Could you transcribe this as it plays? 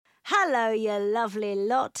Hello, you lovely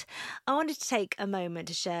lot. I wanted to take a moment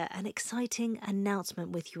to share an exciting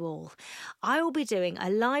announcement with you all. I will be doing a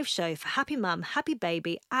live show for Happy Mum, Happy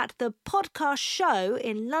Baby at the Podcast Show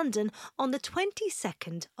in London on the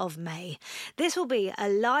 22nd of May. This will be a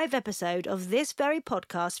live episode of this very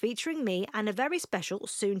podcast featuring me and a very special,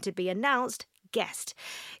 soon-to-be-announced guest.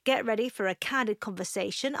 Get ready for a candid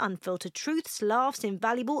conversation, unfiltered truths, laughs,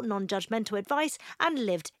 invaluable, non-judgmental advice and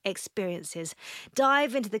lived experiences.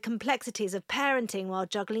 Dive into the complexities of parenting while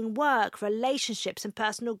juggling work, relationships and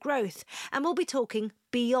personal growth. And we'll be talking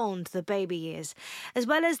beyond the baby years. As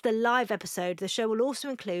well as the live episode, the show will also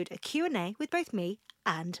include a Q&A with both me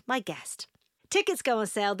and my guest. Tickets go on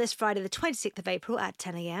sale this Friday the 26th of April at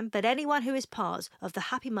 10 a.m, but anyone who is part of the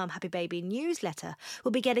Happy Mum, Happy Baby newsletter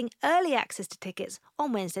will be getting early access to tickets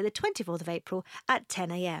on Wednesday the 24th of April at 10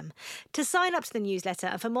 a.m. To sign up to the newsletter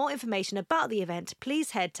and for more information about the event,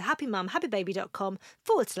 please head to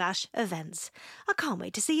happymumhappybaby.com/events. I can't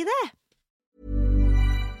wait to see you there.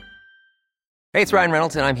 Hey, it's Ryan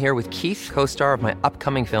Reynolds, and I'm here with Keith, co-star of my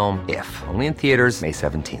upcoming film, If, only in theaters May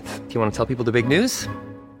 17th. Do you want to tell people the big news?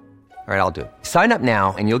 All right, I'll do it. Sign up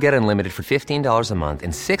now and you'll get unlimited for $15 a month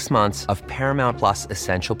and 6 months of Paramount Plus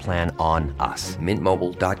Essential Plan on us.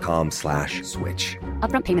 MintMobile.com/switch.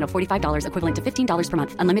 Upfront payment of $45 equivalent to $15 per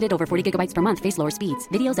month. Unlimited over 40 gigabytes per month. Face lower speeds.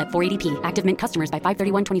 Videos at 480p. Active Mint customers by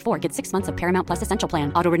 531.24 get 6 months of Paramount Plus Essential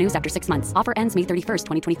Plan. Auto renews after 6 months. Offer ends May 31st,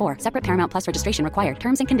 2024. Separate Paramount Plus registration required.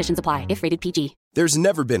 Terms and conditions apply if rated PG. There's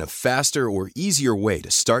never been a faster or easier way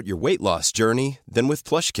to start your weight loss journey than with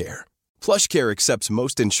PlushCare. PlushCare accepts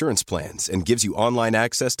most insurance plans and gives you online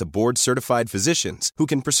access to board-certified physicians who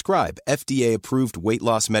can prescribe FDA-approved weight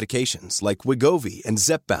loss medications like Wegovy and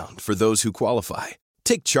Zepbound for those who qualify.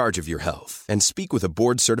 Take charge of your health and speak with a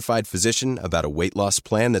board-certified physician about a weight loss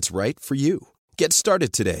plan that's right for you. Get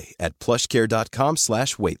started today at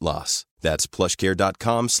plushcare.com/weight-loss. That's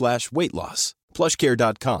plushcare.com/weight-loss.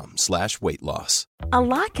 plushcare.com/weight-loss. A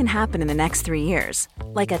lot can happen in the next 3 years.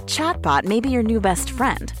 Like a chatbot may be your new best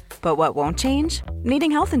friend. But what won't change?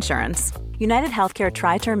 Needing health insurance. United Healthcare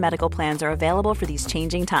Tri-Term Medical Plans are available for these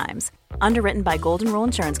changing times. Underwritten by Golden Rule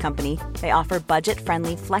Insurance Company, they offer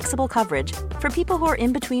budget-friendly, flexible coverage for people who are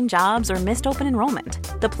in between jobs or missed open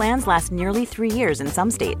enrollment. The plans last nearly 3 years in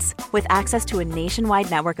some states, with access to a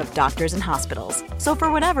nationwide network of doctors and hospitals. So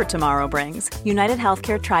for whatever tomorrow brings, United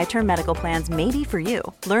Healthcare Tri-Term Medical Plans may be for you.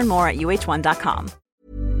 Learn more at uh1.com.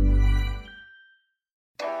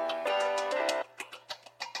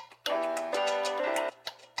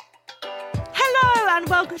 And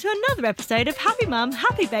welcome to another episode of Happy Mum,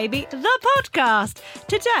 Happy Baby, the podcast.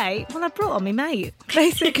 Today, I brought on my mate,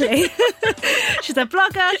 basically. She's a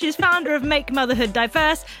blogger, she's founder of Make Motherhood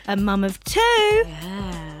Diverse, a mum of 2.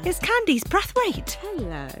 Yeah. It's Candice Brathwaite.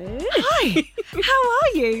 Hello. Hi, how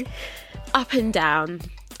are you? Up and down.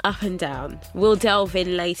 We'll delve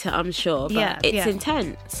in later, I'm sure, but it's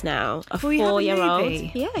intense now. A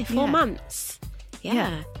 4-year-old. Yeah, 4 months.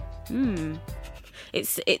 Yeah.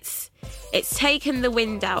 It's taken the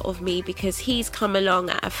wind out of me because he's come along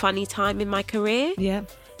at a funny time in my career. Yeah.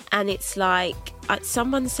 And it's like,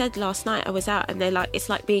 someone said last night, I was out and they're like, it's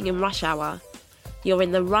like being in rush hour. You're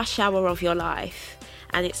in the rush hour of your life.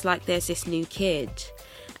 And it's like there's this new kid.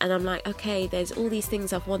 And I'm like, okay, there's all these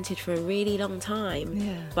things I've wanted for a really long time.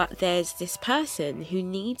 Yeah. But there's this person who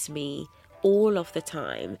needs me all of the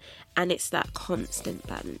time. And it's that constant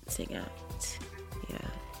balancing act. Yeah.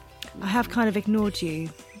 I have kind of ignored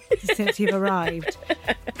you since you've arrived.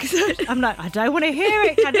 Because I'm like, I don't want to hear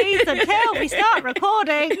it, Candice, until we start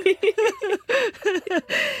recording.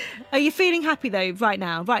 Are you feeling happy though, right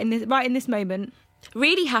now, right in this moment?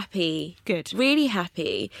 Really happy. Good. Really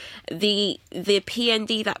happy. The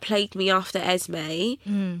PND that plagued me after Esme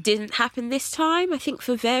didn't happen this time, I think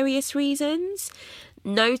for various reasons.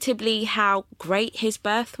 Notably how great his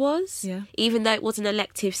birth was. Yeah. Even though it was an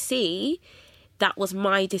elective C, that was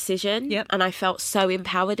my decision. Yep. And I felt so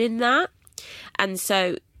empowered in that. And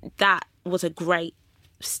so that was a great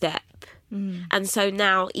step. And so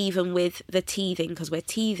now, even with the teething, because we're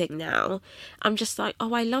teething now, I'm just like,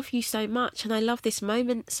 oh, I love you so much and I love this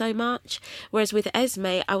moment so much. Whereas with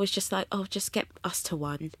Esme, I was just like, oh, just get us to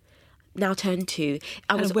 1. Now turn 2.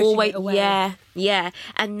 I was always, yeah.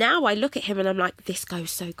 And now I look at him and I'm like, this goes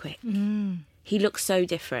so quick. He looks so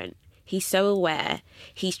different. He's so aware.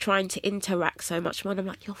 He's trying to interact so much more. And I'm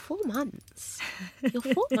like, you're 4 months. You're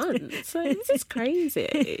 4 months. This is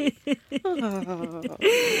crazy.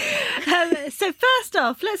 So first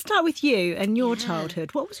off, let's start with you and your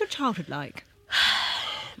childhood. What was your childhood like?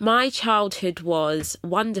 My childhood was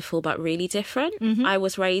wonderful, but really different. I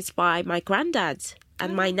was raised by my granddad.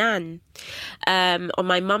 and my nan. On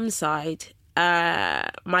my mum's side,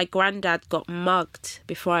 my granddad got mugged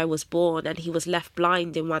before I was born, and he was left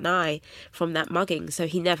blind in one eye from that mugging, so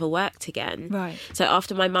he never worked again. Right. So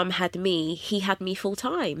after my mum had me, he had me full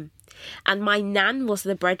time. And my nan was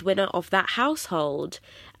the breadwinner of that household.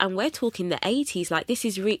 And we're talking the 80s, like this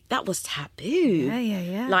is that was taboo.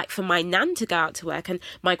 Yeah. Like for my nan to go out to work, and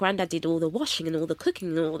my granddad did all the washing and all the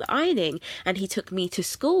cooking and all the ironing, and he took me to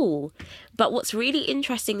school. But what's really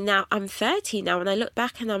interesting now, I'm 30 now, and I look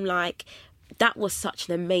back and I'm like, that was such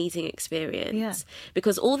an amazing experience. Yeah.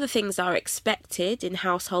 Because all the things that are expected in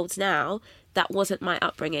households now, that wasn't my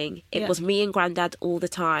upbringing. It was me and granddad all the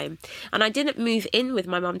time. And I didn't move in with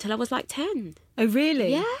my mum till I was like 10. Oh,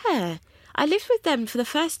 really? Yeah. I lived with them for the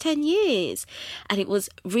first 10 years, and it was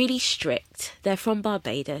really strict. They're from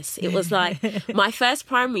Barbados. It was like my first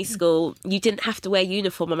primary school, you didn't have to wear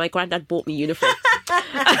uniform, and my granddad bought me uniform.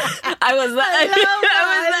 I was like, I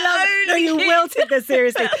love it. No, you will take this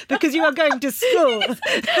seriously because you are going to school. and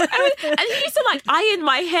he used to like iron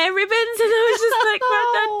my hair ribbons, and I was just like,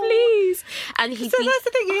 Granddad, please. And So that's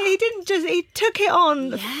the thing. He took it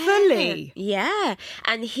on fully. Yeah.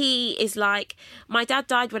 And he is like, my dad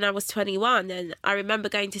died when I was 21, and I remember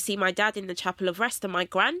going to see my dad in the Chapel of Rest, and my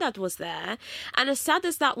granddad was there. And as sad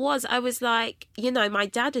as that was, I was like, you know, my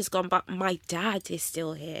dad is gone, but my dad is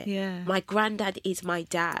still here. Yeah. My granddad is my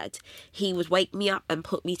dad. He would wake me up and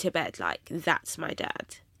put me to bed. Like, that's my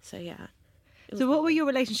dad. So, yeah. So what were your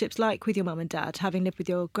relationships like with your mum and dad, having lived with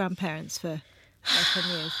your grandparents for 10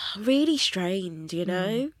 years? Really strained, you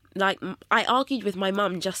know? Like, I argued with my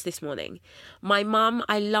mum just this morning. My mum,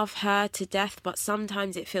 I love her to death, but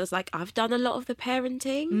sometimes it feels like I've done a lot of the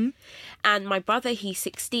parenting. And my brother, he's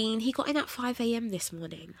 16, he got in at 5 a.m. this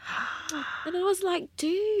morning. And I was like,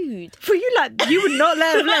 dude. For you, like, you would not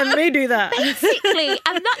let me do that. Basically.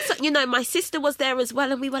 And that's, you know, my sister was there as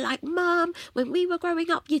well, and we were like, Mum, when we were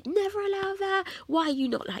growing up, you'd never allow that. Why are you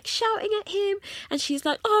not, like, shouting at him? And she's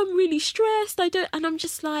like, oh, I'm really stressed. And I'm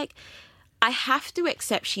just like, I have to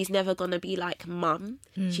accept she's never going to be like Mum.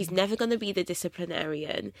 She's never going to be the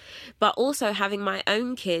disciplinarian. But also having my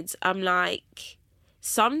own kids, I'm like,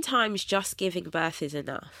 sometimes just giving birth is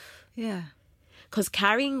enough. Yeah. Because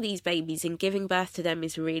carrying these babies and giving birth to them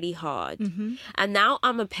is really hard. And now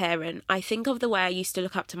I'm a parent. I think of the way I used to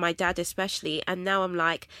look up to my dad especially. And now I'm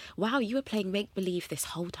like, wow, you were playing make-believe this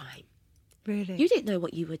whole time. Really? You didn't know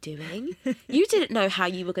what you were doing. You didn't know how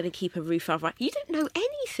you were going to keep a roof over. You didn't know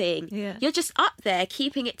anything. Yeah. You're just up there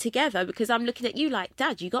keeping it together because I'm looking at you like,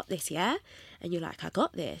 Dad, you got this, yeah? And you're like, I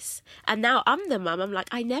got this. And now I'm the mum. I'm like,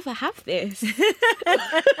 I never have this. But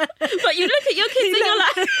you look at your kids and you're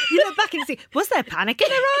like... You look back and see, was there panic in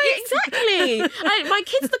their eyes? Exactly. My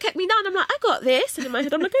kids look at me now and I'm like, I got this. And in my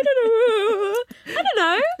head, I'm like, I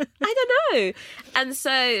don't know. And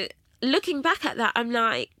so looking back at that, I'm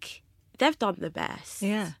like... They've done the best.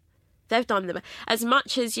 Yeah. They've done the best. As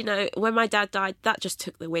much as, you know, when my dad died, that just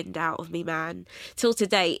took the wind out of me, man. Till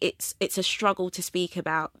today, it's a struggle to speak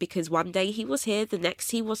about because one day he was here, the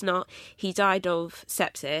next he was not. He died of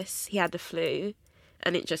sepsis. He had the flu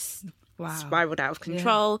and it just spiraled out of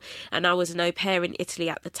control. And I was an au pair in Italy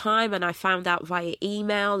at the time, and I found out via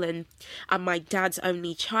email, and I'm my dad's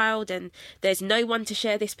only child, and there's no one to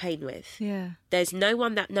share this pain with. Yeah. There's no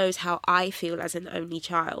one that knows how I feel as an only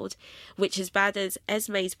child, which as bad as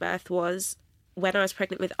Esme's birth was, when I was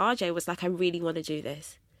pregnant with RJ, was like, I really want to do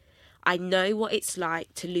this. I know what it's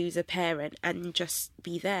like to lose a parent and just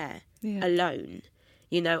be there alone.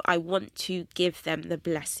 You know, I want to give them the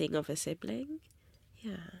blessing of a sibling.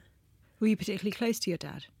 Yeah. Were you particularly close to your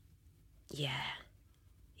dad?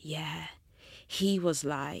 Yeah. He was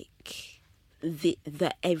like the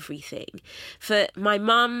everything. For my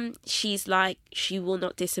mum, she's like, she will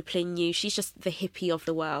not discipline you. She's just the hippie of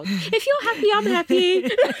the world. If you're happy, I'm happy.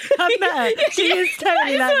 I've met her. She is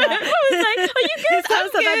totally like that. I was like, are you good?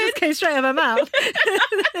 I'm good. That just came straight out of her mouth.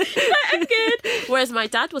 I'm good. Whereas my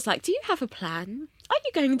dad was like, do you have a plan? Are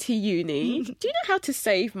you going to uni? Do you know how to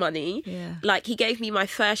save money? Yeah. Like, he gave me my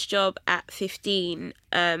first job at 15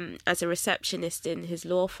 as a receptionist in his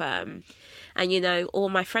law firm. And, you know, all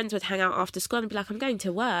my friends would hang out after school and be like, I'm going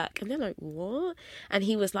to work. And they're like, what? And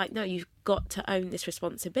he was like, no, you've got to own this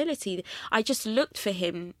responsibility. I just looked for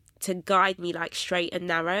him to guide me, like, straight and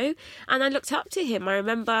narrow. And I looked up to him. I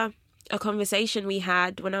remember a conversation we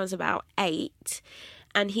had when I was about 8.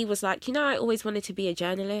 And he was like, you know, I always wanted to be a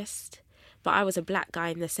journalist. But I was a black guy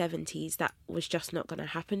in the 70s. That was just not going to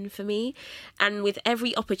happen for me. And with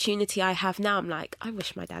every opportunity I have now, I'm like, I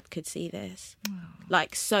wish my dad could see this. Oh.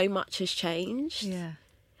 Like, so much has changed. Yeah.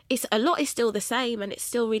 A lot is still the same and it's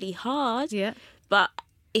still really hard. Yeah. But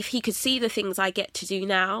if he could see the things I get to do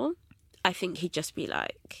now, I think he'd just be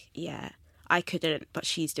like, yeah, I couldn't, but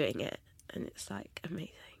she's doing it. And it's like amazing.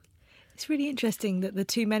 It's really interesting that the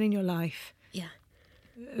two men in your life Yeah.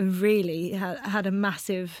 really had a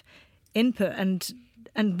massive input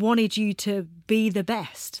and wanted you to be the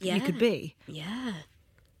best that you could be. Yeah.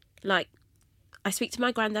 Like, I speak to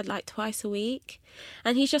my granddad like twice a week,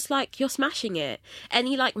 and he's just like, you're smashing it.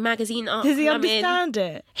 Any like magazine article Does he understand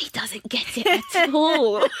it? He doesn't get it at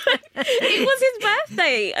all. It was his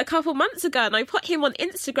birthday a couple months ago, and I put him on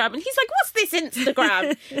Instagram, and he's like, what's this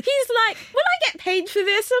Instagram? He's like, will I get paid for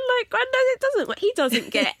this? I'm like, Granddad, it doesn't. He doesn't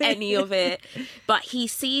get any of it. But he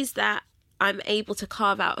sees that I'm able to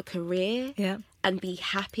carve out a career and be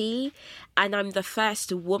happy, and I'm the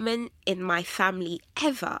first woman in my family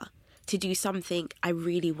ever to do something I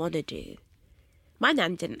really want to do. My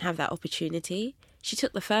nan didn't have that opportunity. She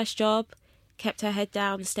took the first job, kept her head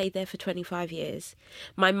down, stayed there for 25 years.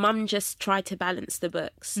 My mum just tried to balance the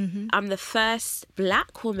books. Mm-hmm. I'm the first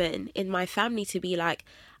black woman in my family to be like,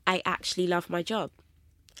 I actually love my job.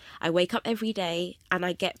 I wake up every day and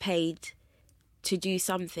I get paid to do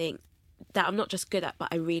something that I'm not just good at, but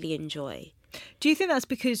I really enjoy. Do you think that's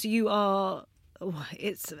because you are... Oh,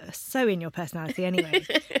 it's so in your personality anyway.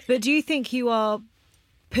 But do you think you are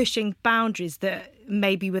pushing boundaries that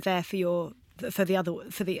maybe were there for your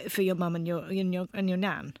mum and your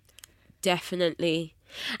nan? Definitely.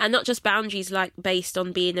 And not just boundaries like based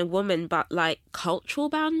on being a woman, but like cultural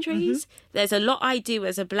boundaries. Mm-hmm. There's a lot I do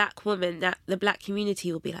as a black woman that the black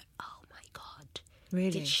community will be like, oh my God, really?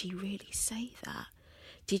 Did she really say that?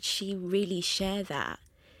 Did she really share that?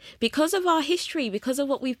 Because of our history, because of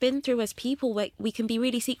what we've been through as people, we can be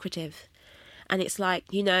really secretive. And it's like,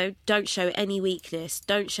 you know, don't show any weakness,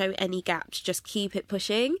 don't show any gaps, just keep it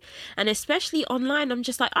pushing. And especially online, I'm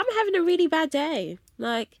just like, I'm having a really bad day.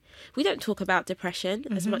 Like, we don't talk about depression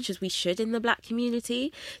as much as we should in the black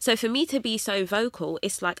community. So for me to be so vocal,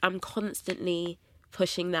 it's like I'm constantly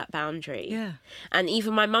pushing that boundary. Yeah. And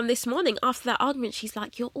even my mum this morning, after that argument, she's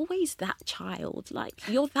like, you're always that child. Like,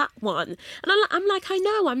 you're that one. And I'm like, I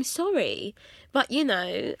know, I'm sorry. But, you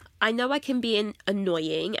know I can be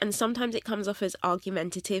annoying, and sometimes it comes off as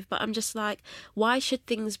argumentative, but I'm just like, why should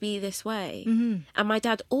things be this way? Mm-hmm. And my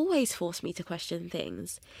dad always forced me to question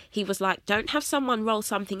things. He was like, don't have someone roll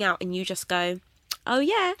something out and you just go, oh,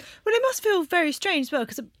 yeah. Well, it must feel very strange as well,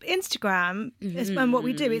 because Instagram and what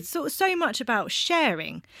we do, it's so much about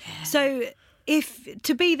sharing. Yeah. So if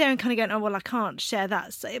to be there and kind of going, oh, well, I can't share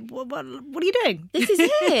that. So, what are you doing? This is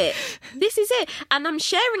it. This is it. And I'm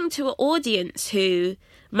sharing to an audience who...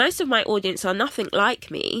 Most of my audience are nothing like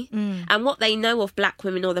me. And what they know of black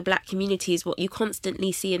women or the black community is what you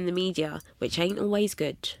constantly see in the media, which ain't always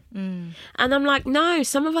good. And I'm like, no,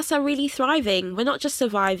 some of us are really thriving. We're not just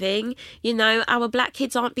surviving. You know, our black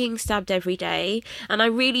kids aren't being stabbed every day. And I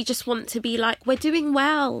really just want to be like, we're doing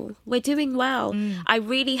well. We're doing well. I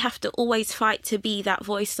really have to always fight to be that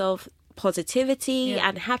voice of positivity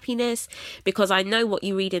and happiness, because I know what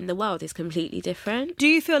you read in the world is completely different. Do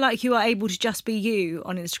you feel like you are able to just be you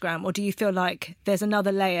on Instagram, or do you feel like there's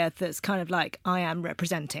another layer that's kind of like, I am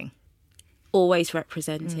representing? Always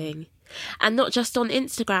representing. And not just on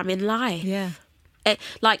Instagram, in life. Yeah.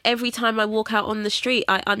 Like every time I walk out on the street,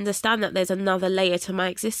 I understand that there's another layer to my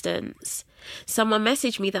existence. Someone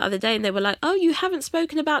messaged me the other day and they were like, oh, you haven't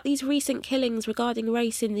spoken about these recent killings regarding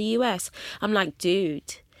race in the US. I'm like,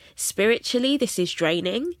 dude, spiritually, this is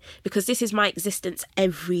draining, because this is my existence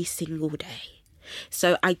every single day.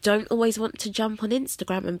 So I don't always want to jump on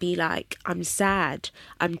Instagram and be like, I'm sad,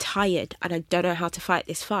 I'm tired, and I don't know how to fight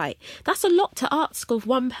this fight. That's a lot to ask of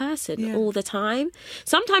one person all the time.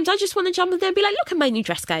 Sometimes I just want to jump on there and be like, look at my new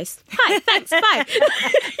dress, guys. Hi, thanks, bye.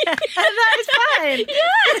 That is fine.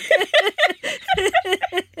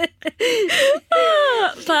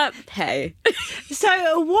 But hey.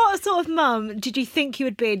 So what sort of mum did you think you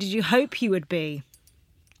would be? Did you hope you would be?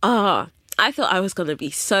 I thought I was going to be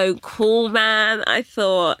so cool, man. I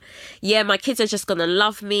thought, yeah, my kids are just going to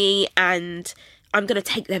love me and I'm going to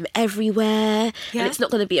take them everywhere and it's not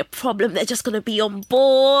going to be a problem. They're just going to be on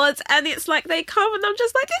board. And it's like they come and I'm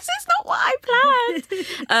just like, this is not what I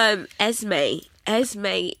planned.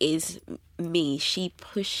 Esme is me. She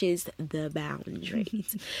pushes the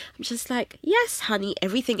boundaries. I'm just like, yes, honey,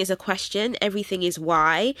 everything is a question. Everything is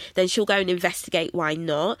why. Then she'll go and investigate why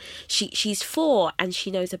not. She's 4 and she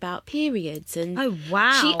knows about periods. And oh,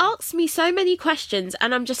 wow. She asks me so many questions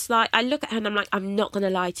and I'm just like, I look at her and I'm like, I'm not going to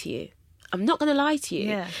lie to you. I'm not going to lie to you.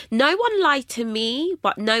 Yeah. No one lied to me,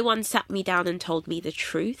 but no one sat me down and told me the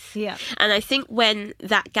truth. Yeah. And I think when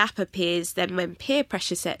that gap appears, then when peer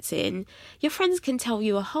pressure sets in, your friends can tell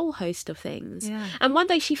you a whole host of things. Yeah. And one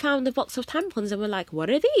day she found a box of tampons and were like, what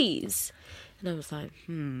are these? And I was like,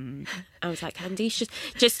 I was like, Candice,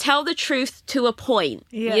 just tell the truth to a point,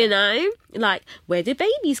 you know? Like, where do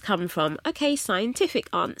babies come from? Okay, scientific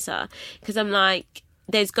answer. Because I'm like,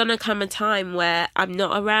 there's going to come a time where I'm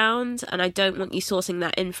not around and I don't want you sourcing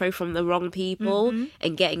that info from the wrong people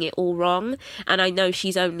and getting it all wrong. And I know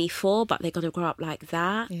she's only 4, but they're going to grow up like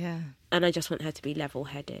that. Yeah. And I just want her to be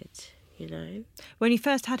level-headed, you know? When you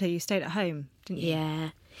first had her, you stayed at home, didn't you? Yeah.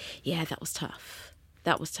 Yeah, that was tough.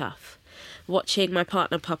 That was tough. Watching my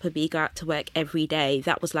partner, Papa B, go out to work every day,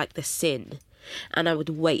 that was like the sin. And I would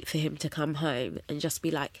wait for him to come home and just be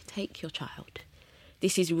like, take your child.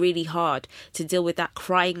 This is really hard to deal with that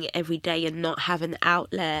crying every day and not have an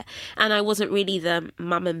outlet. And I wasn't really the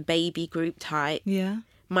mum and baby group type. Yeah.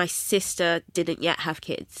 My sister didn't yet have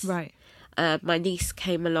kids. Right. My niece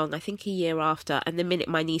came along, I think a year after. And the minute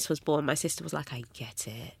my niece was born, my sister was like, I get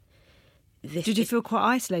it. Did you feel quite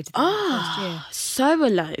isolated first year? So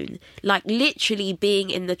alone, like literally being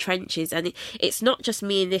in the trenches. And it's not just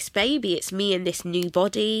me and this baby, it's me and this new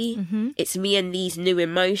body. It's me and these new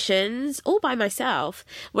emotions, all by myself.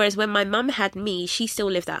 Whereas when my mum had me, she still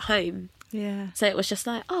lived at home. Yeah. So it was just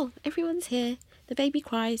like, oh, everyone's here. The baby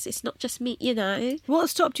cries. It's not just me, you know. What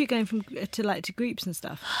stopped you going from to groups and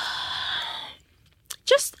stuff?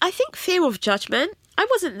 Just, I think, fear of judgment. I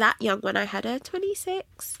wasn't that young when I had her,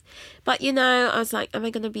 26. But, you know, I was like, am I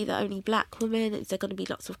going to be the only black woman? Is there going to be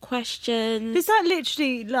lots of questions? Is that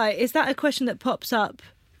literally, like, is that a question that pops up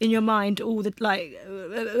in your mind all the, like,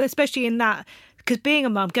 especially in that, because being a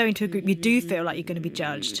mum, going to a group, you do feel like you're going to be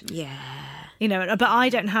judged. Yeah. You know, but I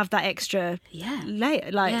don't have that extra layer,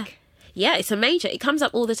 like... Yeah. Yeah, it's a major. It comes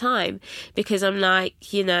up all the time because I'm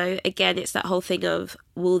like, you know, again, it's that whole thing of,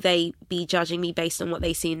 will they be judging me based on what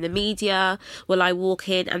they see in the media? Will I walk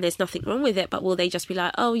in and there's nothing wrong with it, but will they just be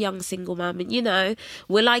like, oh, young single mum? And, you know,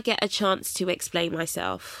 will I get a chance to explain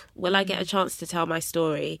myself? Will I get a chance to tell my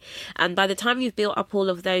story? And by the time you've built up all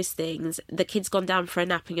of those things, the kid's gone down for a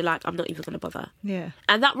nap and you're like, I'm not even going to bother. Yeah.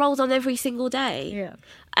 And that rolls on every single day. Yeah.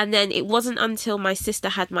 And then it wasn't until my sister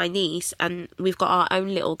had my niece and we've got our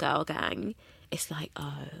own little girl gang, it's like,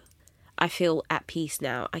 oh, I feel at peace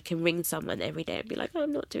now. I can ring someone every day and be like, oh,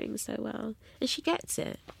 I'm not doing so well. And she gets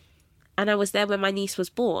it. And I was there when my niece was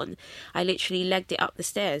born. I literally legged it up the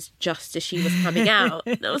stairs just as she was coming out.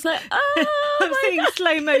 And I was like, oh, I'm seeing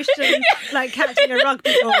slow motion, like catching a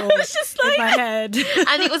rugby ball just like, in my head.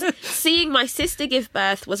 And it was, seeing my sister give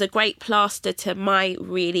birth was a great plaster to my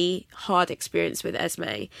really hard experience with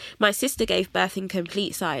Esme. My sister gave birth in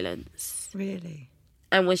complete silence. Really?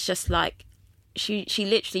 And was just like, she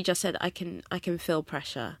literally just said, I can feel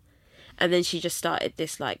pressure. And then she just started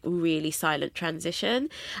this like really silent transition.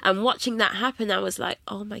 And watching that happen, I was like,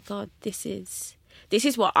 oh my God, this is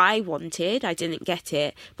what I wanted. I didn't get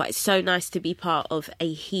it, but it's so nice to be part of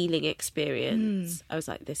a healing experience. I was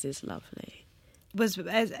like, this is lovely. Was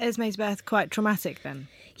Esme's birth quite traumatic then?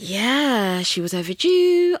 Yeah, she was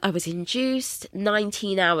overdue. I was induced.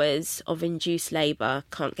 19 hours of induced labour.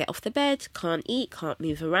 Can't get off the bed, can't eat, can't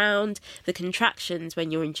move around. The contractions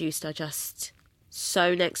when you're induced are just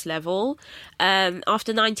so next level.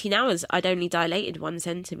 After 19 hours, I'd only dilated 1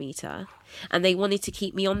 centimetre. And they wanted to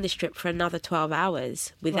keep me on this trip for another 12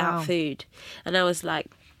 hours without food. And I was like,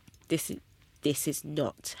 this is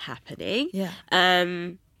not happening. Yeah.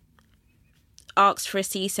 Asked for a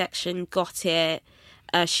C-section, got it.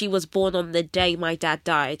 She was born on the day my dad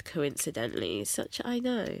died, coincidentally. I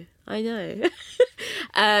know.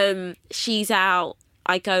 She's out.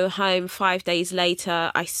 I go home 5 days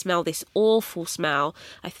later. I smell this awful smell.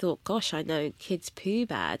 I thought, gosh, I know kids poo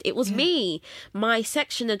bad. It was me. My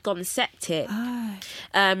section had gone septic.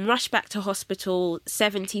 Rushed back to hospital,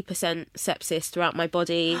 70% sepsis throughout my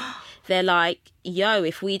body. They're like, yo,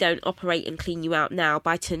 if we don't operate and clean you out now,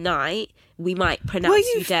 by tonight, we might pronounce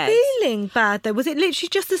you dead. Were you feeling bad though? Was it literally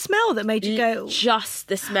just the smell that made you go? Just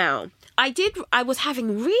the smell. I was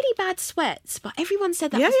having really bad sweats, but everyone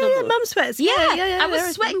said that was normal. Yeah, mum sweats. Yeah, I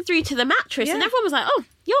was sweating through to the mattress and everyone was like, oh,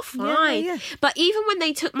 you're fine. Yeah. But even when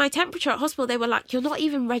they took my temperature at hospital, they were like, you're not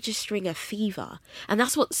even registering a fever. And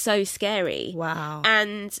that's what's so scary. Wow.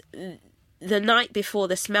 And the night before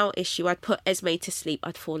the smell issue, I'd put Esme to sleep.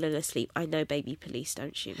 I'd fallen asleep. I know, baby, police,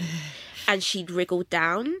 don't shoot me. And she'd wriggled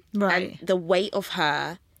down. Right. And the weight of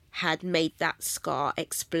her had made that scar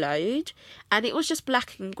explode. And it was just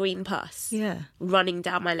black and green pus running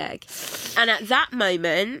down my leg. And at that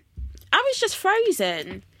moment, I was just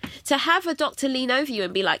frozen. to have a doctor lean over you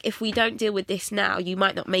and be like, if we don't deal with this now, you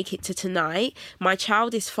might not make it to tonight. My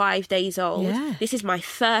child is 5 days old. Yeah. This is my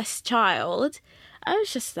first child. I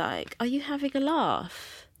was just like, are you having a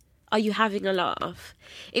laugh? Are you having a laugh?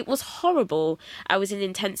 It was horrible. I was in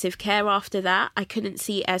intensive care after that. I couldn't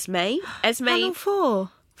see Esme. How long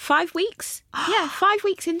for? 5 weeks. Yeah, 5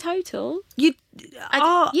 weeks in total. Yeah.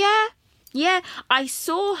 I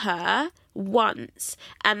saw her once,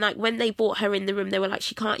 and like when they brought her in the room, they were like,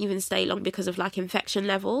 she can't even stay long because of like infection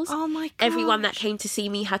levels. Oh my god! Everyone that came to see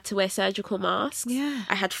me had to wear surgical masks. Yeah.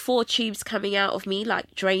 I had 4 tubes coming out of me,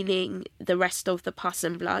 like draining the rest of the pus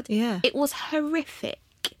and blood. Yeah. It was horrific.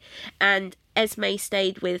 And Esme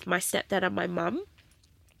stayed with my stepdad and my mum.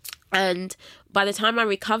 And by the time I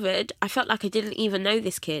recovered, I felt like I didn't even know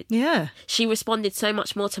this kid. Yeah. She responded so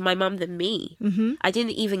much more to my mum than me. Mm-hmm. I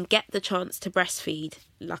didn't even get the chance to breastfeed,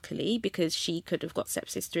 luckily, because she could have got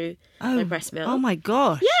sepsis through my breast milk. Oh my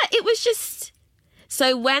gosh. Yeah, it was just...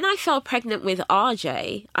 So when I fell pregnant with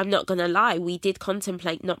RJ, I'm not going to lie, we did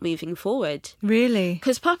contemplate not moving forward. Really?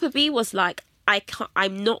 Because Papa B was like,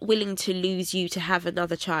 I'm not willing to lose you to have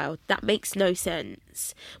another child. That makes no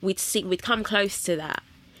sense. We'd come close to that.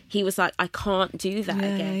 He was like, I can't do that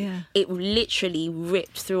again. Yeah. It literally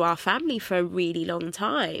ripped through our family for a really long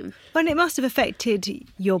time. And it must have affected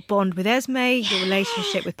your bond with Esme, your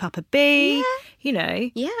relationship with Papa B, you know.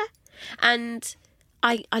 Yeah. And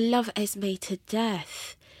I love Esme to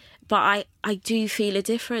death. But I do feel a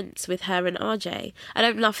difference with her and RJ. I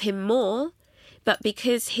don't love him more, but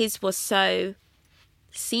because his was so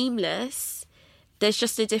seamless, there's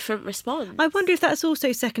just a different response. I wonder if that's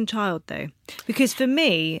also second child, though. Because for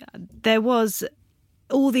me, there was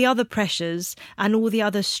all the other pressures and all the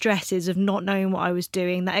other stresses of not knowing what I was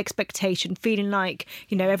doing, that expectation, feeling like,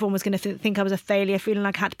 you know, everyone was going to think I was a failure, feeling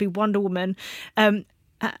like I had to be Wonder Woman.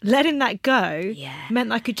 Letting that go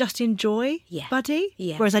meant I could just enjoy Buddy,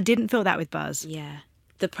 whereas I didn't feel that with Buzz. Yeah.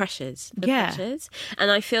 The pressures.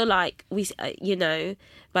 And I feel like you know,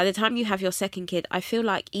 by the time you have your second kid, I feel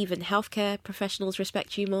like even healthcare professionals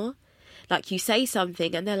respect you more. Like you say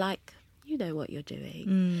something and they're like, you know what you're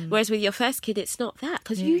doing. Whereas with your first kid, it's not that,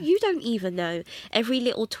 because you don't even know. Every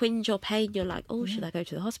little twinge or pain, you're like, oh, should I go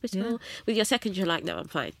to the hospital? With your second, you're like, no, I'm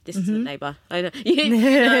fine. This isn't labour. I know. You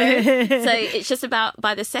know? So it's just about,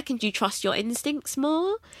 by the second, you trust your instincts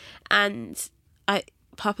more. And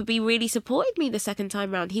Papa B really supported me the second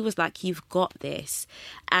time round. He was like, you've got this.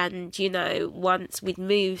 And, you know, once we'd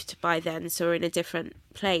moved by then, so we're in a different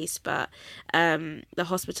place, but the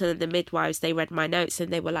hospital and the midwives, they read my notes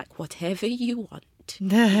and they were like, whatever you want,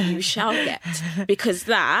 you shall get. Because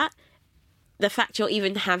the fact you're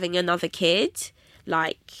even having another kid,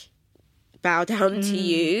 like, bow down to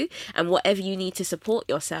you, and whatever you need to support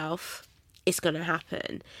yourself, it's going to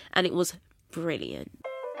happen. And it was brilliant.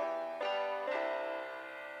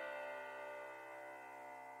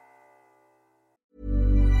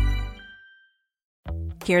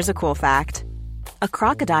 Here's a cool fact. A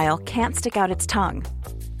crocodile can't stick out its tongue.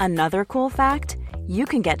 Another cool fact, you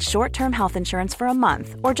can get short-term health insurance for a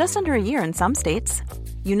month or just under a year in some states.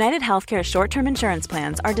 United Healthcare short-term insurance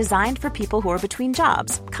plans are designed for people who are between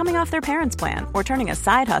jobs, coming off their parents' plan, or turning a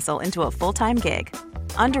side hustle into a full-time gig.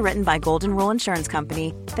 Underwritten by Golden Rule Insurance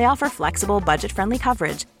Company, they offer flexible, budget-friendly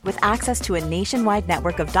coverage with access to a nationwide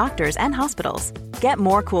network of doctors and hospitals. Get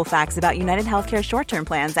more cool facts about United Healthcare short-term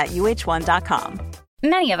plans at uh1.com.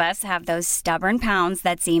 Many of us have those stubborn pounds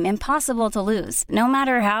that seem impossible to lose, no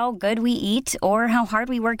matter how good we eat or how hard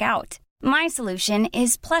we work out. My solution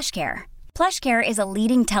is PlushCare. PlushCare is a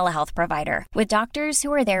leading telehealth provider with doctors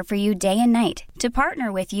who are there for you day and night to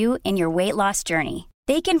partner with you in your weight loss journey.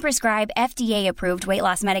 They can prescribe FDA-approved weight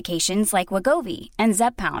loss medications like Wegovy and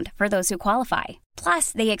Zepbound for those who qualify.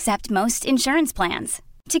 Plus, they accept most insurance plans.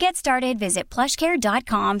 To get started, visit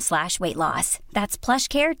plushcare.com/weightloss. That's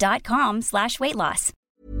plushcare.com/weightloss.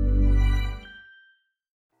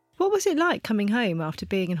 What was it like coming home after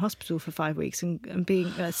being in hospital for 5 weeks and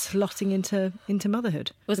being slotting into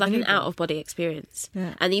motherhood? It was like an out-of-body experience.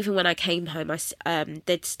 Yeah. And even when I came home,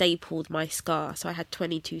 they'd stapled my scar, so I had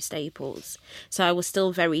 22 staples. So I was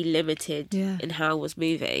still very limited in how I was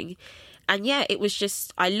moving. And yeah, it was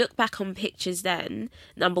just, I look back on pictures then,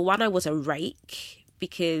 number one, I was a rake,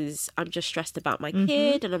 because I'm just stressed about my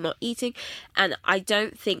kid and I'm not eating. And I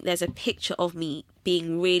don't think there's a picture of me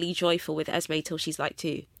being really joyful with Esme till she's like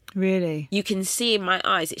 2. Really? You can see in my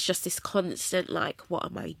eyes, it's just this constant, like, what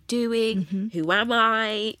am I doing? Who am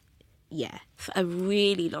I? Yeah, for a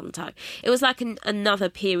really long time. It was like another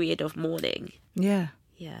period of mourning. Yeah.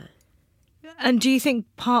 Yeah. And do you think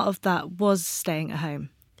part of that was staying at home?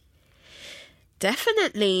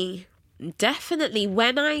 Definitely. Definitely.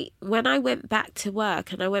 When I went back to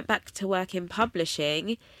work, and I went back to work in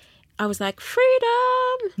publishing, I was like,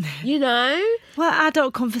 freedom, you know? Well,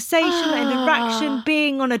 adult conversation, interaction,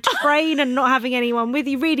 being on a train and not having anyone with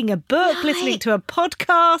you, reading a book, listening to a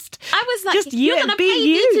podcast. I was like, just you're you going to and be pay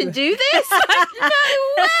you. me to do this? Like, no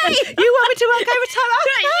way. You want me to work overtime?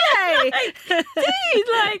 Okay. Dude,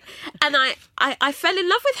 like, and I fell in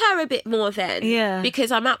love with her a bit more then. Yeah.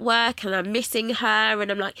 Because I'm at work and I'm missing her, and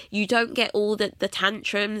I'm like, you don't get all the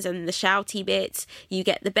tantrums and the shouty bits. You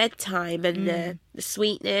get the bedtime and the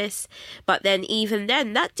sweetness. But then even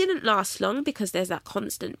then, that didn't last long because there's that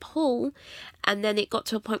constant pull. And then it got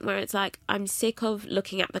to a point where it's like, I'm sick of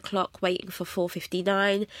looking at the clock, waiting for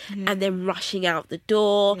 4:59 and then rushing out the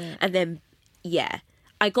door. And then,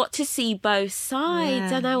 I got to see both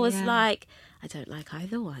sides, and I was like, I don't like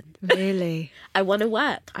either one. Really? I want to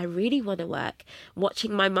work. I really want to work.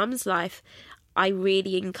 Watching my mum's life, I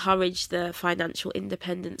really encourage the financial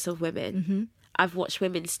independence of women. Mm-hmm. I've watched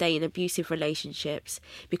women stay in abusive relationships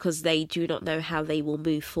because they do not know how they will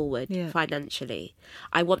move forward financially.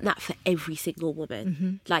 I want that for every single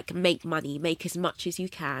woman. Like, make money, make as much as you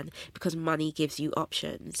can, because money gives you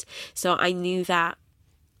options. So I knew that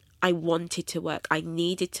I wanted to work. I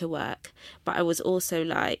needed to work. But I was also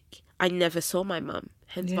like, I never saw my mum.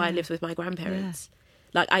 Hence why I lived with my grandparents.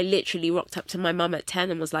 Like, I literally rocked up to my mum at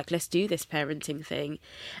 10 and was like, let's do this parenting thing.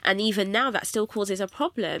 And even now, that still causes a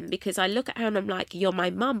problem because I look at her and I'm like, you're my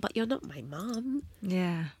mum, but you're not my mum.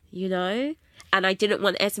 Yeah. You know? And I didn't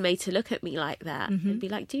want Esme to look at me like that and be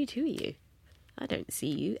like, dude, who are you? I don't see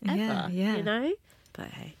you ever. Yeah. You know? But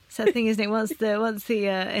hey. So the thing is, once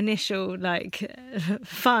the initial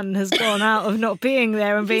fun has gone out of not being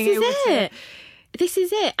there and being able to. This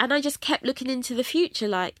is it. And I just kept looking into the future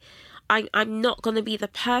like, I'm not going to be the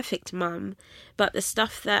perfect mum, but the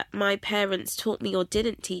stuff that my parents taught me or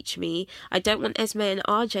didn't teach me, I don't want Esme and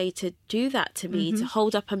RJ to do that to me, to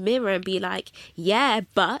hold up a mirror and be like, yeah,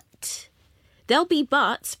 but there'll be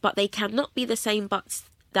buts, but they cannot be the same buts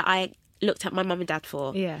that I looked at my mum and dad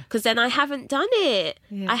for. Yeah. Because then I haven't done it.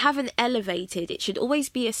 Yeah. I haven't elevated. It should always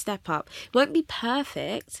be a step up. It won't be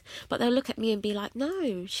perfect, but they'll look at me and be like,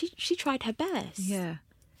 no, she tried her best. Yeah.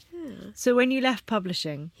 So when you left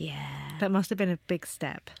publishing, that must have been a big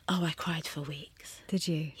step. Oh, I cried for weeks. Did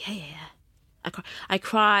you? Yeah. I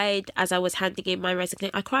cried as I was handing in my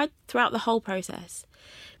resignation. I cried throughout the whole process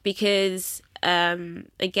because,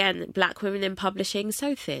 again, black women in publishing,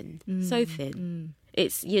 so thin.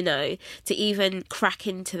 It's, to even crack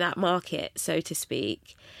into that market, so to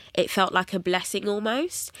speak, it felt like a blessing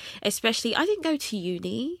almost. Especially, I didn't go to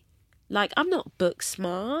uni. Like, I'm not book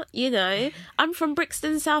smart, I'm from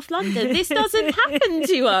Brixton, South London. This doesn't happen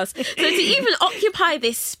to us. So to even occupy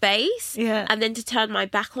this space and then to turn my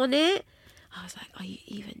back on it, I was like, are you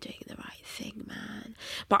even doing the right thing, man?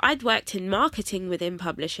 But I'd worked in marketing within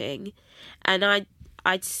publishing, and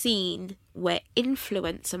I'd seen where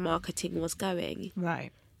influencer marketing was going.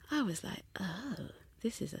 Right. I was like, oh,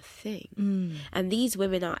 this is a thing. And these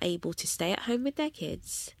women are able to stay at home with their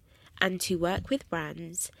kids and to work with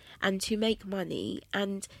brands and to make money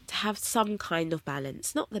and to have some kind of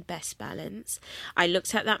balance, not the best balance. I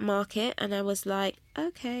looked at that market and I was like,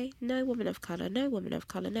 okay, no woman of colour, no woman of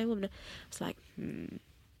colour, no woman. I was like,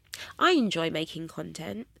 I enjoy making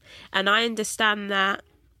content, and I understand that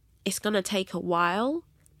it's going to take a while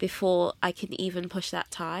before I can even push that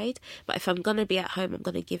tide. But if I'm going to be at home, I'm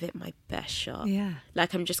going to give it my best shot. Yeah.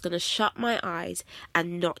 Like, I'm just going to shut my eyes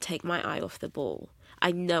and not take my eye off the ball.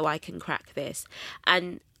 I know I can crack this.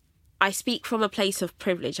 And I speak from a place of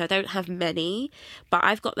privilege. I don't have many, but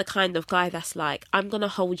I've got the kind of guy that's like, I'm going to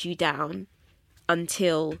hold you down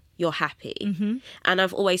until you're happy. And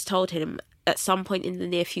I've always told him, at some point in the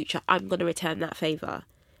near future, I'm going to return that favour.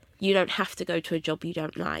 You don't have to go to a job you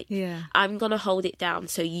don't like. Yeah. I'm going to hold it down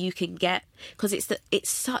so you can get... Because it's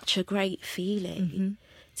such a great feeling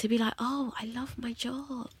to be like, oh, I love my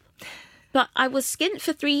job. But I was skint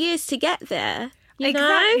for 3 years to get there.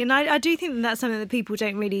 Exactly, and I do think that's something that people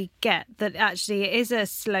don't really get, that actually it is a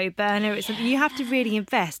slow burner. It's something you have to really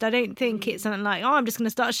invest. I don't think it's something like, oh, I'm just going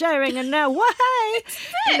to start sharing and now, way!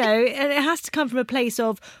 And it has to come from a place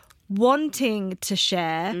of wanting to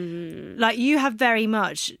share. Like, you have very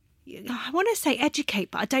much, I want to say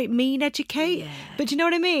educate, but I don't mean educate. Yeah. But do you know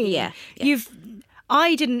what I mean? Yeah.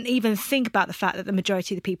 I didn't even think about the fact that the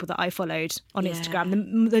majority of the people that I followed on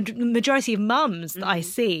Instagram, the majority of mums that I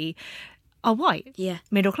see, are white,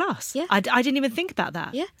 middle class. Yeah. I didn't even think about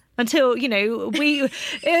that. Yeah. Until, it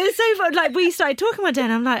was so fun. Like, we started talking one day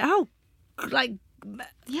and I'm like, how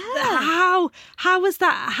has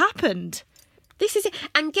that happened? This is it.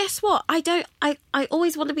 And guess what? I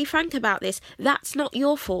always want to be frank about this. That's not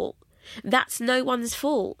your fault. That's no one's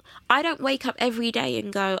fault. I don't wake up every day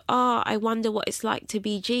and go, I wonder what it's like to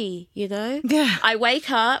be G, you know? Yeah. I wake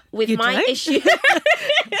up with my issues.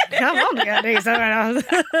 Come on, do something else.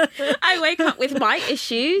 I wake up with my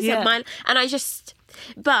issues and I just...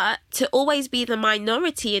 But to always be the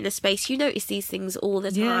minority in a space, you notice these things all the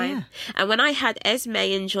time. Yeah. And when I had Esme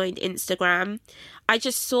and joined Instagram, I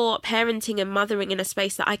just saw parenting and mothering in a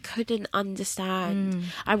space that I couldn't understand.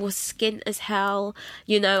 I was skint as hell.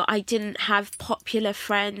 You know, I didn't have popular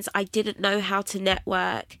friends. I didn't know how to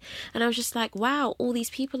network. And I was just like, wow, all these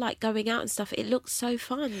people like going out and stuff. It looks so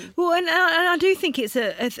fun. Well, and I do think it's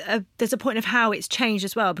there's a point of how it's changed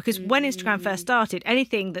as well, because when Instagram first started,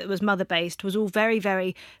 anything that was mother-based was all very,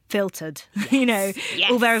 very filtered, you know,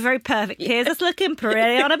 all very, very perfect. Here's us looking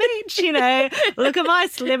pretty on a beach, you know, look at my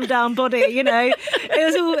slim down body, you know.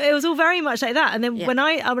 It was all very much like that. And then when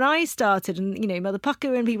I started, and you know, Mother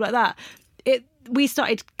Pucker and people like that, we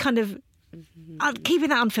started kind of keeping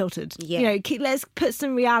that unfiltered. You know, let's put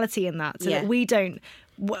some reality in that, so that we don't.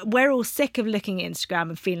 We're all sick of looking at Instagram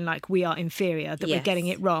and feeling like we are inferior, that we're getting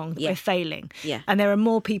it wrong, that we're failing. And there are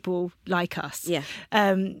more people like us.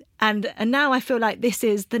 And now I feel like this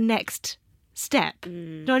is the next step.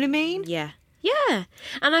 You know what I mean? Yeah.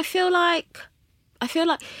 And I feel like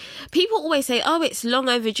people always say, oh, it's long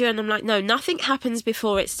overdue. And I'm like, no, nothing happens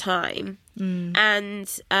before its time. And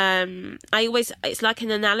it's like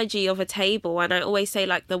an analogy of a table. And I always say,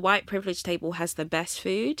 like, the white privilege table has the best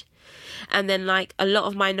food. And then, like, a lot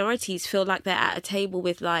of minorities feel like they're at a table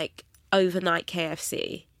with, like, overnight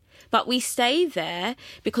KFC. But we stay there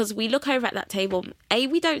because we look over at that table. A,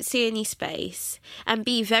 we don't see any space. And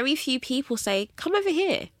B, very few people say, come over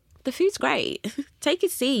here. The food's great. Take a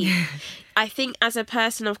seat. I think as a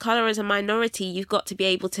person of colour, as a minority, you've got to be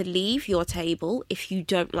able to leave your table if you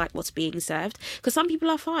don't like what's being served. Because some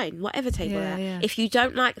people are fine, whatever table they're at. If you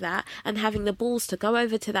don't like that, and having the balls to go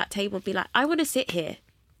over to that table and be like, I want to sit here.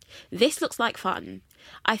 This looks like fun.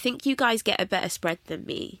 I think you guys get a better spread than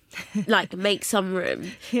me. Like, make some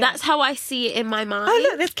room. That's how I see it in my mind. Oh,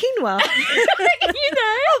 look, there's quinoa. You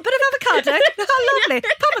know? Oh, bit of avocado. Oh, lovely.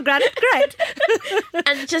 Pomegranate, great.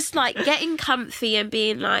 And just, like, getting comfy and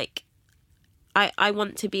being like, I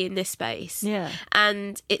want to be in this space.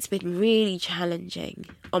 And it's been really challenging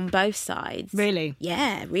on both sides. Really?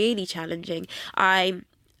 Yeah, really challenging. I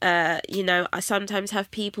sometimes have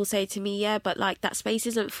people say to me, yeah, but like that space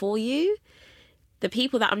isn't for you. The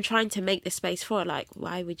people that I'm trying to make this space for are like,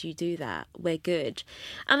 why would you do that? We're good.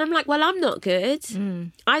 And I'm like, well, I'm not good.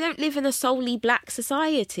 I don't live in a solely black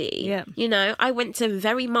society. You know, I went to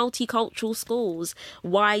very multicultural schools.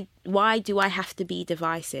 Why do I have to be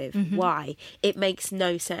divisive? Why? It makes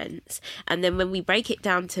no sense. And then when we break it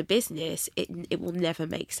down to business, it will never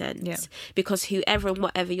make sense. Because whoever and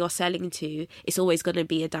whatever you're selling to, it's always going to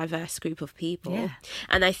be a diverse group of people.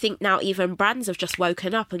 And I think now even brands have just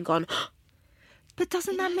woken up and gone, but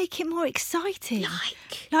doesn't that make it more exciting?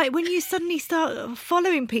 Like when you suddenly start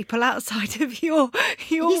following people outside of your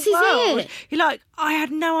this world. Is it. You're like, I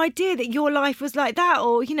had no idea that your life was like that,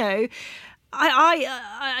 or you know,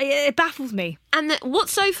 it baffles me. And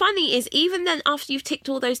what's so funny is even then, after you've ticked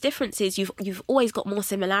all those differences, you've always got more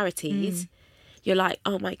similarities. You're like,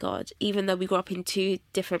 oh my God, even though we grew up in two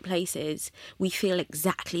different places, we feel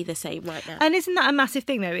exactly the same right now. And isn't that a massive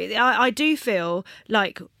thing though? I do feel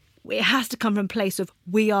like it has to come from a place of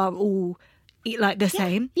we are all like the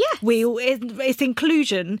same. It's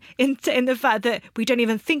inclusion in the fact that we don't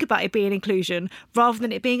even think about it being inclusion rather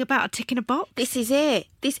than it being about ticking a box. This is it.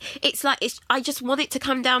 I just want it to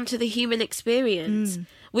come down to the human experience.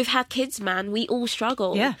 We've had kids, man. We all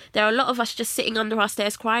struggle. There are a lot of us just sitting under our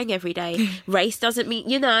stairs crying every day. Race doesn't mean,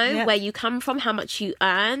 you know, where you come from, how much you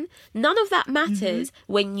earn. None of that matters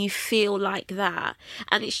when you feel like that.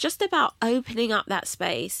 And it's just about opening up that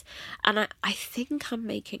space. And I think I'm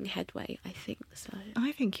making headway. I think so.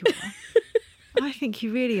 I think you are. I think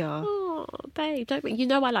you really are. Oh, babe, you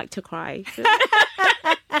know I like to cry.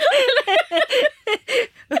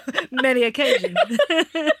 Many occasions.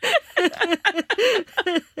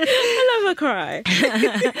 I love a cry.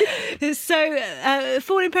 So,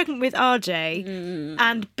 falling pregnant with RJ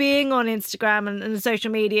and being on Instagram and social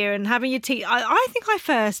media and having your tea. I think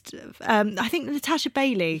I think Natasha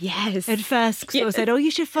Bailey had first sort of said, oh,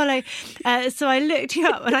 you should follow. So I looked you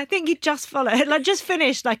up and I think you just followed, like just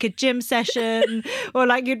finished like a gym session or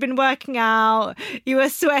like you'd been working out, you were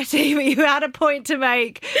sweaty, but you had a point to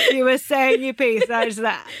make. You were saying your piece. I was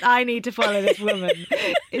like, I need to follow this woman.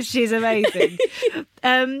 She's amazing.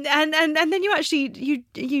 And then you actually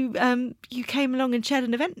you came along and shared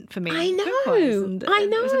an event for me. I know. Cookwise,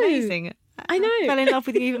 and it was amazing. I know. I fell in love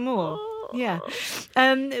with you even more. Yeah.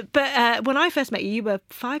 But when I first met you, you were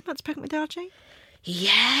 5 months pregnant with RJ?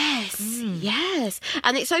 Yes, yes.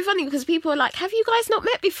 And it's so funny because people are like, have you guys not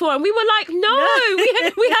met before? And we were like, no.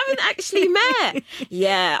 we haven't actually met.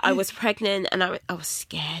 Yeah, I was pregnant and I was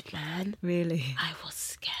scared, man. Really? I was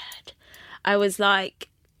scared. I was like,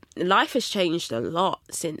 life has changed a lot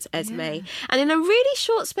since Esme. Yeah. And in a really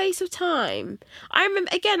short space of time,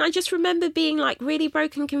 I just remember being like really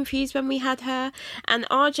broken, confused when we had her. And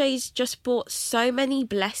RJ's just brought so many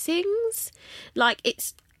blessings. Like,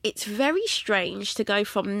 it's very strange to go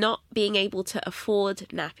from not being able to afford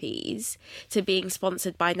nappies to being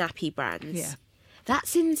sponsored by nappy brands. Yeah.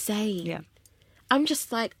 That's insane. Yeah. I'm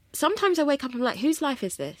just like, sometimes I wake up and I'm like, whose life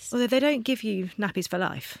is this? Although they don't give you nappies for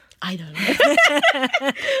life. I don't know.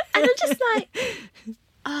 And I'm just like,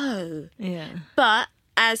 oh. Yeah. But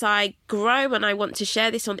as I grow and I want to share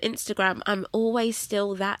this on Instagram, I'm always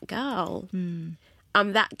still that girl. Mm.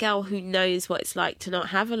 I'm that girl who knows what it's like to not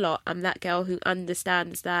have a lot. I'm that girl who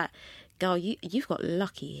understands that, girl, you've got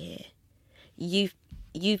lucky here.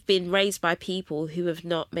 You've been raised by people who have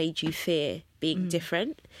not made you fear being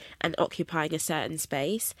different and occupying a certain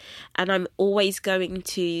space. And I'm always going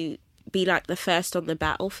to be like the first on the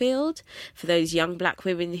battlefield for those young black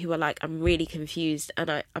women who are like, I'm really confused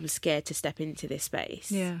and I'm scared to step into this space.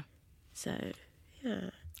 Yeah. So,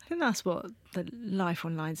 yeah. I think that's what the life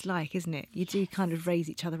online's like, isn't it? You do kind of raise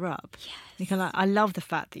each other up. Yes. You kind of like, I love the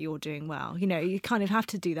fact that you're doing well. You know, you kind of have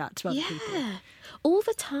to do that to other people. Yeah, all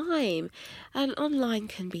the time. And online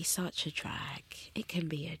can be such a drag. It can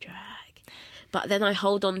be a drag. But then I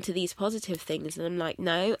hold on to these positive things and I'm like,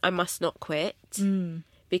 no, I must not quit.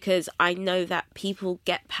 Because I know that people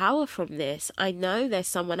get power from this. I know there's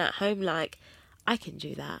someone at home like, I can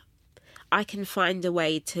do that. I can find a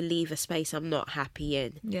way to leave a space I'm not happy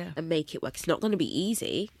in and make it work. It's not going to be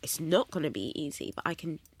easy. But I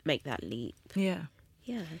can make that leap. Yeah.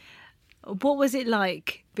 Yeah. What was it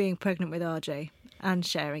like being pregnant with RJ and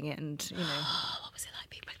sharing it and, you know? What was it like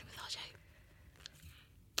being pregnant with RJ?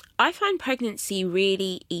 I find pregnancy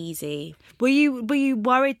really easy. Were you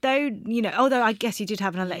worried though? You know, although I guess you did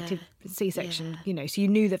have an elective C-section, you know, so you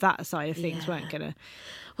knew that side of things weren't going to...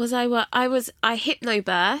 I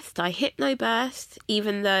hypnobirthed,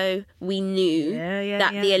 even though we knew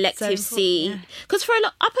that the elective C, because for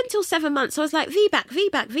up until 7 months, I was like, VBAC.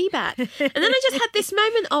 And then I just had this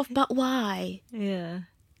moment of, but why? Yeah.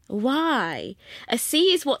 Why? A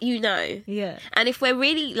C is what you know. Yeah. And if we're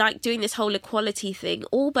really like doing this whole equality thing,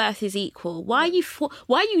 all birth is equal. Why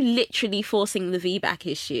are you literally forcing the VBAC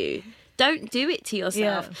issue? Don't do it to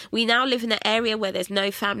yourself. Yeah. We now live in an area where there's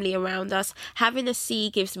no family around us. Having a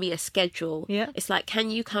C gives me a schedule. Yeah. It's like,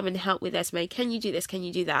 can you come and help with Esme? Can you do this? Can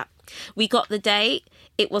you do that? We got the date.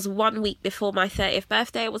 It was 1 week before my 30th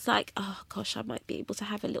birthday. I was like, oh gosh, I might be able to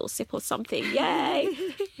have a little sip or something. Yay.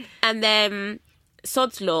 And then...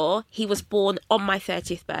 Sod's Law, he was born on my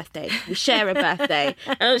 30th birthday. We share a birthday.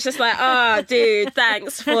 And I was just like, oh, dude,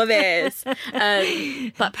 thanks for this.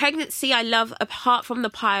 But pregnancy, I love, apart from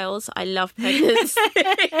the piles, I love pregnancy.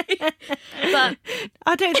 But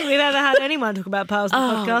I don't think we've ever had anyone talk about piles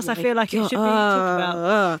on the podcast. I feel like it should be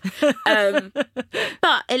talked about.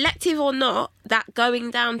 But elective or not, that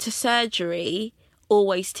going down to surgery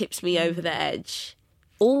always tips me over the edge.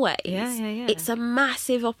 Always. Yeah. It's a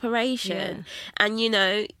massive operation. Yeah. And, you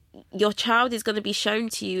know, your child is going to be shown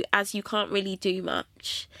to you as you can't really do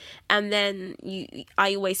much. And then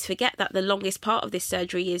I always forget that the longest part of this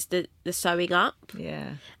surgery is the sewing up.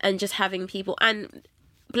 Yeah. And just having people... And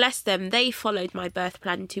bless them, they followed my birth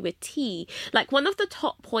plan to a T. Like, one of the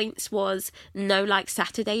top points was no, like,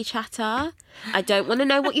 Saturday chatter. I don't want to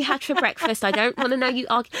know what you had for breakfast. I don't want to know you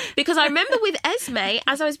argue. Because I remember with Esme,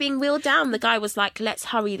 as I was being wheeled down, the guy was like, let's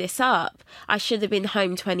hurry this up. I should have been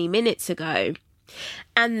home 20 minutes ago.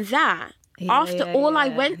 And that... After all I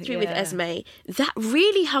went through with Esme, that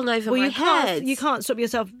really hung over my head. You can't stop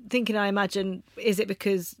yourself thinking, I imagine, is it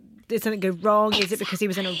because... Did something go wrong? Exactly. Is it because he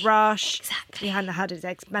was in a rush? Exactly. He hadn't had his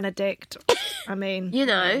eggs Benedict. I mean... You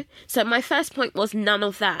know, so my first point was none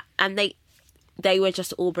of that. And they were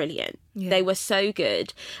just all brilliant. Yeah. They were so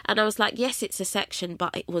good. And I was like, yes, it's a section,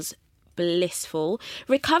 but it was blissful.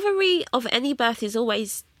 Recovery of any birth is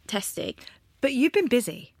always testing. But you've been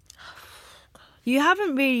busy. You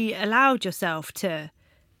haven't really allowed yourself to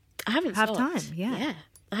have time. Yeah,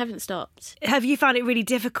 I haven't stopped. Have you found it really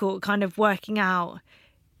difficult kind of working out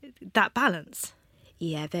that balance?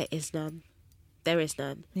 Yeah, there is none.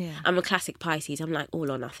 Yeah. I'm a classic Pisces. I'm like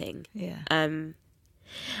all or nothing. Yeah.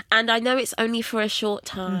 And I know it's only for a short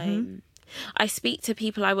time. I speak to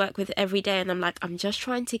people I work with every day and I'm like, I'm just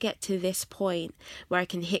trying to get to this point where I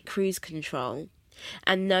can hit cruise control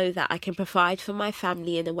and know that I can provide for my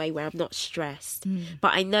family in a way where I'm not stressed.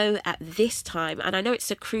 But I know at this time, and I know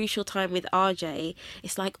it's a crucial time with RJ,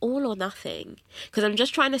 it's like all or nothing. Because I'm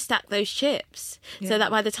just trying to stack those chips so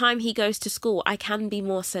that by the time he goes to school, I can be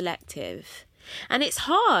more selective. And it's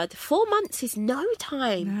hard. 4 months is no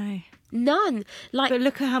time. No. None. Like, But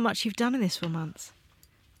look at how much you've done in this 4 months.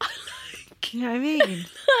 You know what I mean?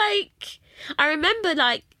 like, I remember,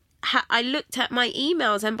 like, I looked at my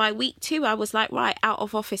emails and by week 2, I was like, right, out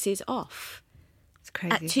of office is off. It's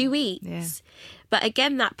crazy. At 2 weeks. Yeah. But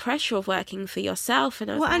again, that pressure of working for yourself.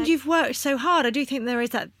 And I was Well, and like, you've worked so hard. I do think there is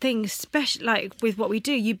that thing, especially like with what we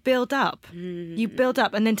do, you build up. You build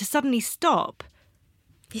up and then to suddenly stop.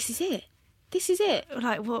 this is it. This is it.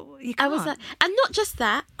 Like, what? You I can't. was like, and not just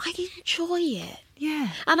that, I enjoy it. Yeah.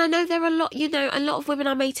 And I know there are a lot of women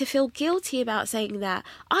are made to feel guilty about saying that.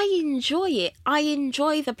 I enjoy it. I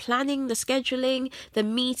enjoy the planning, the scheduling, the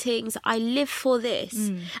meetings. I live for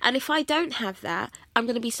this. And if I don't have that, I'm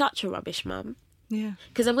going to be such a rubbish mum. Yeah.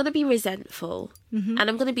 Because I'm going to be resentful. And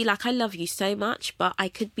I'm going to be like, I love you so much, but I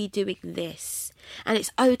could be doing this. And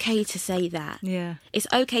it's okay to say that. Yeah. It's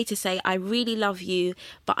okay to say, I really love you,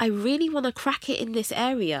 but I really want to crack it in this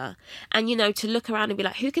area. And, to look around and be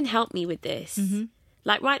like, who can help me with this?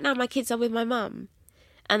 Like right now, my kids are with my mum.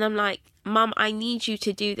 And I'm like, Mum, I need you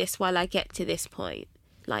to do this while I get to this point.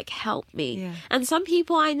 Like, help me. Yeah. And some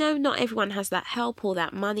people, I know not everyone has that help or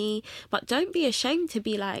that money, but don't be ashamed to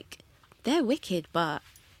be like, they're wicked, but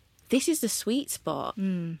this is the sweet spot.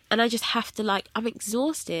 And I just have to, I'm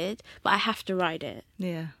exhausted, but I have to ride it.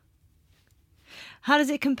 Yeah. How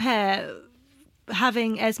does it compare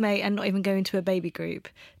having Esme and not even going to a baby group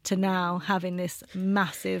to now having this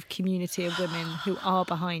massive community of women who are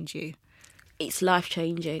behind you? It's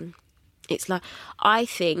life-changing. It's like, I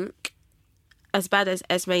think, as bad as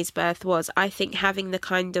Esme's birth was, I think having the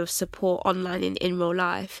kind of support online and in real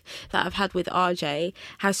life that I've had with RJ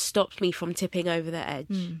has stopped me from tipping over the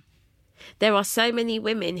edge. There are so many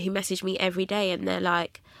women who message me every day and they're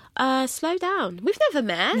like, slow down. We've never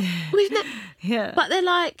met. Yeah. But they're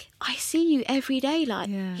like, I see you every day. Like,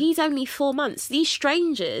 he's only 4 months. These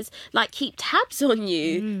strangers, keep tabs on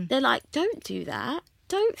you. They're like, don't do that.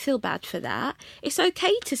 Don't feel bad for that. It's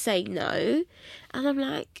okay to say no. And I'm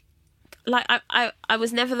like, I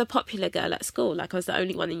was never the popular girl at school. I was the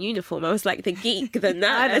only one in uniform. I was the geek, the nerd.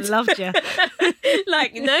 I'd have loved you.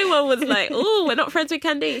 No one was like, oh, we're not friends with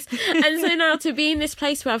Candice. And so now to be in this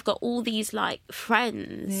place where I've got all these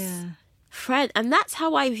friends. Yeah. And that's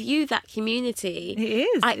how I view that community. It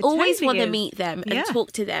is. I It always totally want to is. meet them and Yeah.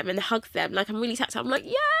 talk to them and hug them. I'm really tactile. I'm like,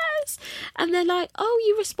 yes. And they're like, oh,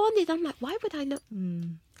 you responded. I'm like, why would I not?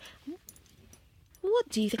 What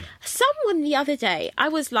do you think? Someone the other day, I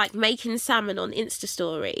was making salmon on Insta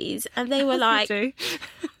stories, and they were like, do.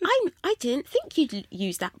 I didn't think you'd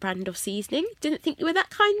use that brand of seasoning. Didn't think you were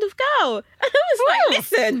that kind of girl. And I was like,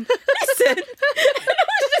 listen. And I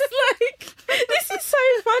was just like, this is so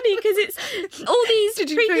funny because it's all these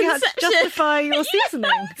Did you think you had to preconceptions. justify your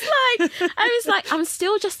seasoning? I was like, I'm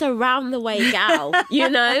still just a round the way gal,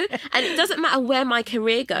 And it doesn't matter where my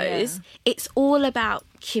career goes. Yeah. It's all about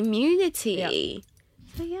community.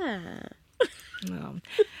 So yeah. No.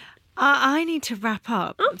 I need to wrap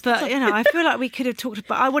up, but I feel like we could have talked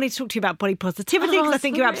about. I wanted to talk to you about body positivity because I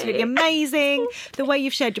think you're absolutely amazing. The way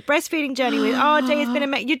you've shared your breastfeeding journey with RJ has been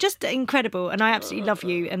amazing. You're just incredible, and I absolutely love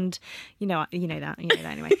you. And you know that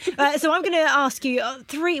anyway. So I'm going to ask you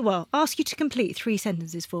ask you to complete 3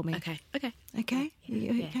 sentences for me. Okay. Okay.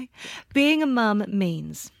 Okay. Being a mum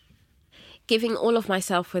means. Giving all of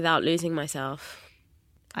myself without losing myself.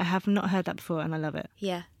 I have not heard that before, and I love it.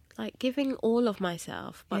 Yeah. Giving all of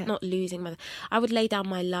myself, but not losing myself. I would lay down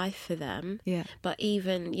my life for them. Yeah. But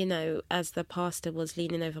even, as the pastor was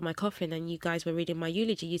leaning over my coffin and you guys were reading my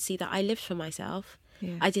eulogy, you'd see that I lived for myself.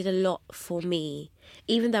 Yeah. I did a lot for me.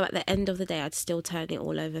 Even though at the end of the day, I'd still turn it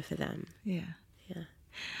all over for them. Yeah.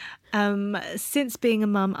 Yeah. Since being a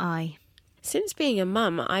mum, Since being a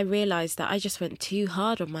mum, I realised that I just went too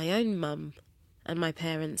hard on my own mum and my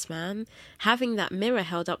parents, man. Having that mirror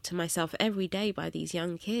held up to myself every day by these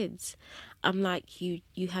young kids, I'm like, you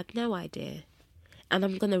had no idea. And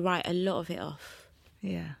I'm going to write a lot of it off.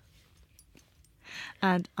 Yeah.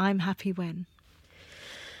 And I'm happy when?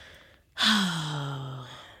 I'm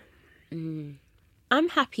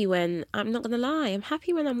happy when, I'm not going to lie, I'm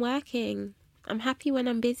happy when I'm working. I'm happy when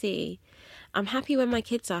I'm busy. I'm happy when my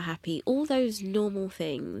kids are happy. All those normal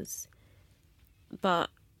things. But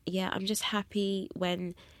yeah, I'm just happy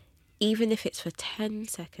when even if it's for 10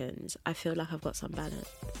 seconds, I feel like I've got some balance.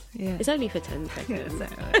 Yeah. It's only for 10 seconds.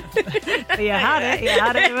 You had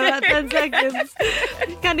it for that 10 seconds.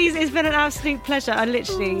 Candice, it's been an absolute pleasure. I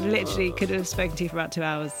literally could have spoken to you for about 2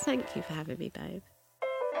 hours. Thank you for having me, babe.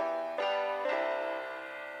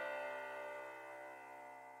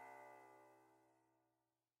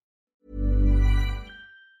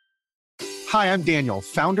 Hi, I'm Daniel,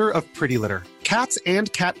 founder of Pretty Litter. Cats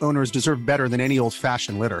and cat owners deserve better than any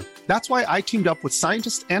old-fashioned litter. That's why I teamed up with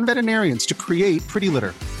scientists and veterinarians to create Pretty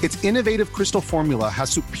Litter. Its innovative crystal formula has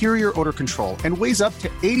superior odor control and weighs up to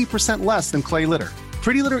 80% less than clay litter.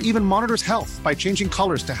 Pretty Litter even monitors health by changing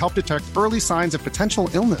colors to help detect early signs of potential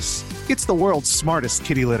illness. It's the world's smartest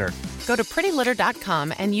kitty litter. Go to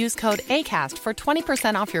prettylitter.com and use code ACAST for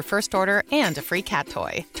 20% off your first order and a free cat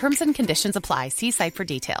toy. Terms and conditions apply. See site for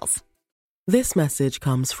details. This message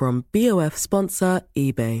comes from BOF sponsor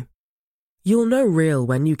eBay. You'll know real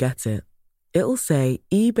when you get it. It'll say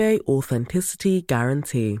eBay Authenticity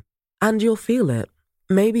Guarantee. And you'll feel it.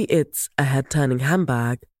 Maybe it's a head-turning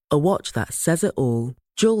handbag, a watch that says it all,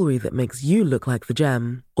 jewelry that makes you look like the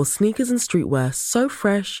gem, or sneakers and streetwear so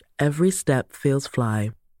fresh every step feels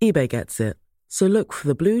fly. eBay gets it. So look for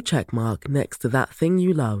the blue check mark next to that thing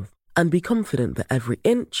you love. And be confident that every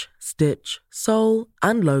inch, stitch, sole,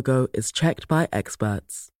 and logo is checked by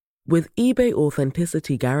experts. With eBay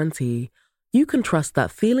Authenticity Guarantee, you can trust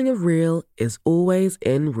that feeling of real is always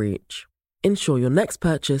in reach. Ensure your next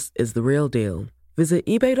purchase is the real deal. Visit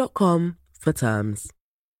ebay.com for terms.